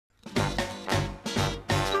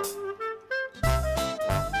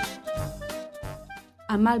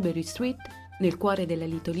A Mulberry Street, nel cuore della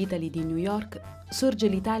Little Italy di New York, sorge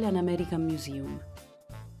l'Italian American Museum.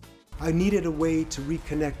 I needed a way to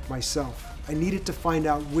reconnect myself. I needed to find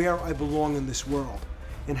out where I belong in this world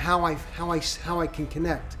and how I can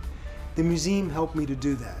connect. The museum helped me to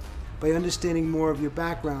do that. By understanding more of your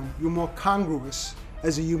background, you're more congruous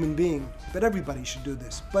as a human being. But everybody should do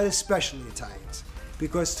this, but especially Italians.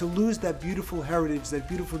 Because to lose that beautiful heritage, that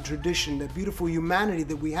beautiful tradition, that beautiful humanity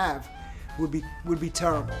that we have would be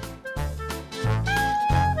terrible.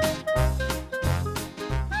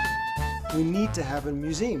 We need to have a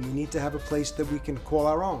museum. We need to have a place that we can call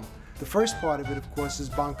our own. The first part of it, of course, is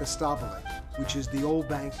Banca Stabile, which is the old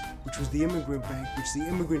bank, which was the immigrant bank, which the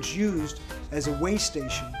immigrants used as a way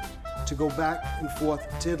station to go back and forth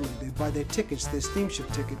to Italy. They'd buy their tickets, their steamship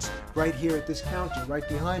tickets, right here at this counter, right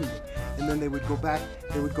behind me. And then they would go back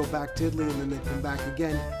to Italy, and then they'd come back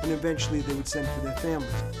again, and eventually they would send for their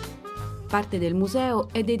families. Parte del museo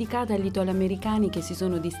è dedicata agli italoamericani che si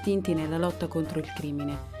sono distinti nella lotta contro il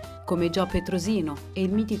crimine, come Gio Petrosino e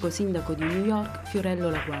il mitico sindaco di New York Fiorello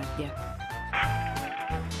La Guardia.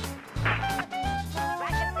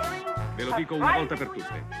 Ve lo dico una volta per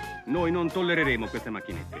tutte, noi non tollereremo queste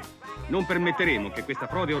macchinette. Non permetteremo che questa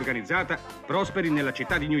frode organizzata prosperi nella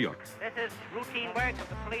città di New York.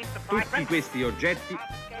 Tutti questi oggetti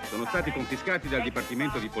sono stati confiscati dal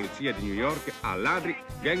Dipartimento di Polizia di New York a ladri,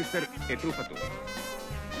 gangster e truffatori.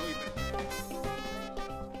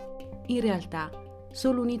 In realtà,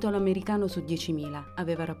 solo un italo-americano su 10.000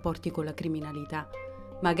 aveva rapporti con la criminalità,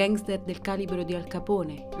 ma gangster del calibro di Al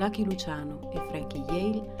Capone, Lucky Luciano e Frankie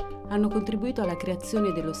Yale hanno contribuito alla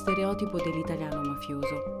creazione dello stereotipo dell'italiano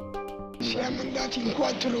mafioso. Siamo andati in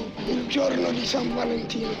 4 il giorno di San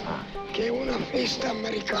Valentino, che è una festa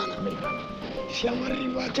americana. Siamo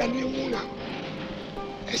arrivati alle 1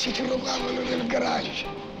 e si trovavano nel garage.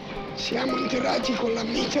 Siamo entrati con la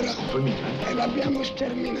mitra e l'abbiamo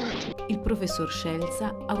sterminati. Il professor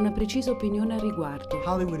Scelsa ha una precisa opinione al riguardo.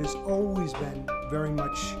 Hollywood has always been very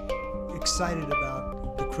much excited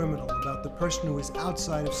about the criminal, about the person who is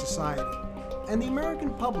outside of society. And the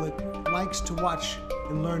American public likes to watch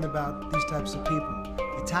and learn about these types of people.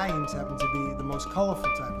 Italians happen to be the most colorful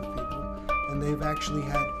type of people, and they've actually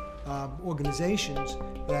had organizations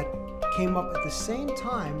that came up at the same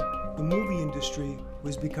time the movie industry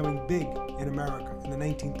was becoming big in America in the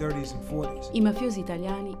 1930s and 40s. I mafiosi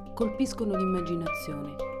italiani colpiscono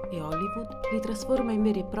l'immaginazione e Hollywood li trasforma in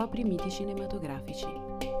veri e propri miti cinematografici.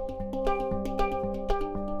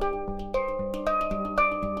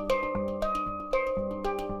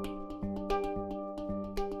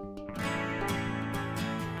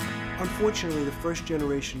 Unfortunately, the first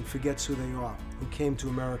generation forgets who they are, who came to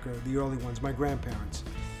America, the early ones, my grandparents.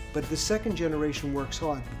 But the second generation works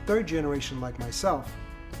hard. The third generation, like myself,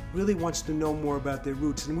 really wants to know more about their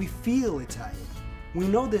roots, and we feel Italian. We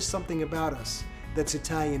know there's something about us that's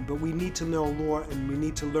Italian, but we need to know more and we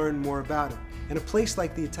need to learn more about it. And a place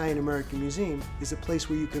like the Italian American Museum is a place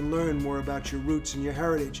where you can learn more about your roots and your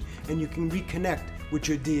heritage, and you can reconnect with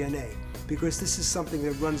your DNA. Because this is something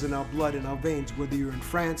that runs in our blood, in our veins, whether you're in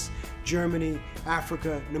France, Germany,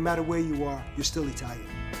 Africa, no matter where you are, you're still Italian.